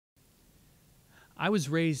I was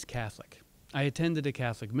raised Catholic. I attended a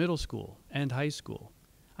Catholic middle school and high school.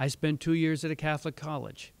 I spent 2 years at a Catholic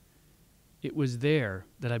college. It was there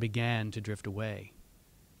that I began to drift away.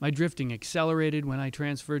 My drifting accelerated when I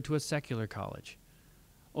transferred to a secular college.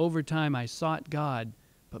 Over time, I sought God,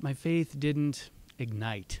 but my faith didn't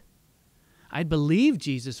ignite. I'd believed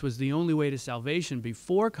Jesus was the only way to salvation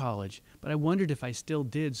before college, but I wondered if I still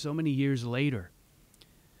did so many years later.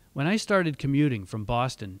 When I started commuting from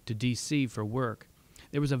Boston to D.C. for work,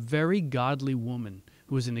 there was a very godly woman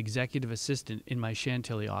who was an executive assistant in my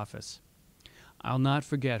Chantilly office. I'll not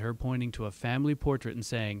forget her pointing to a family portrait and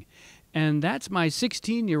saying, "And that's my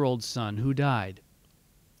 16-year-old son who died."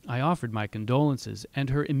 I offered my condolences, and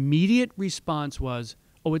her immediate response was,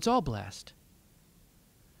 "Oh, it's all blessed."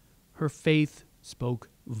 Her faith spoke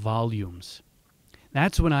volumes.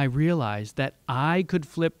 That's when I realized that I could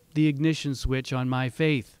flip the ignition switch on my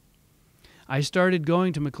faith. I started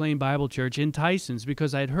going to McLean Bible Church in Tysons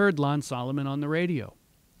because I'd heard Lon Solomon on the radio.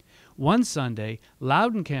 One Sunday,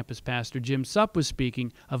 Loudon campus pastor Jim Supp was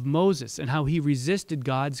speaking of Moses and how he resisted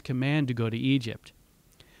God's command to go to Egypt.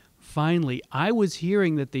 Finally, I was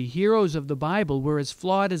hearing that the heroes of the Bible were as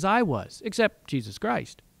flawed as I was, except Jesus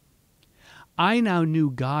Christ. I now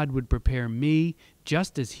knew God would prepare me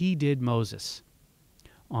just as he did Moses.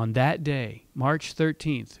 On that day, March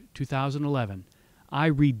 13th, 2011, I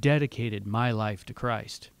rededicated my life to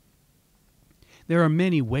Christ. There are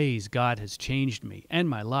many ways God has changed me and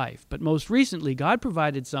my life, but most recently, God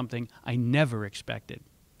provided something I never expected.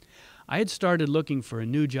 I had started looking for a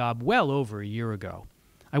new job well over a year ago.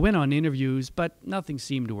 I went on interviews, but nothing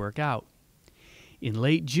seemed to work out. In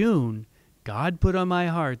late June, God put on my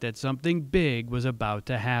heart that something big was about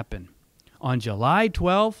to happen. On July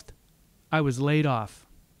 12th, I was laid off.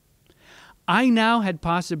 I now had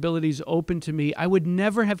possibilities open to me I would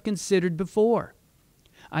never have considered before.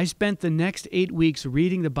 I spent the next 8 weeks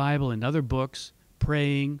reading the Bible and other books,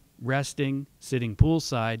 praying, resting, sitting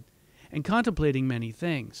poolside, and contemplating many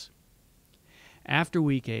things. After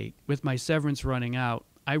week 8, with my severance running out,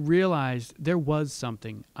 I realized there was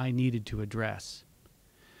something I needed to address.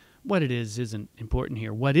 What it is isn't important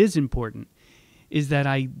here. What is important is that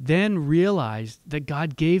I then realized that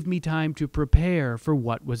God gave me time to prepare for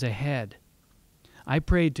what was ahead. I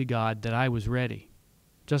prayed to God that I was ready.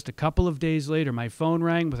 Just a couple of days later, my phone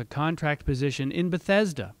rang with a contract position in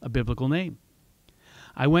Bethesda, a biblical name.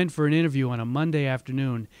 I went for an interview on a Monday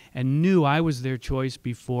afternoon and knew I was their choice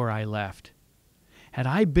before I left. Had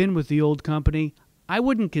I been with the old company, I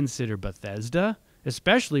wouldn't consider Bethesda,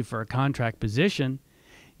 especially for a contract position.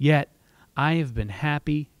 Yet, I have been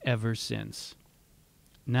happy ever since.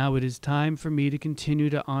 Now it is time for me to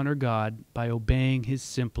continue to honor God by obeying his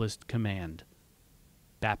simplest command: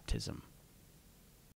 baptism.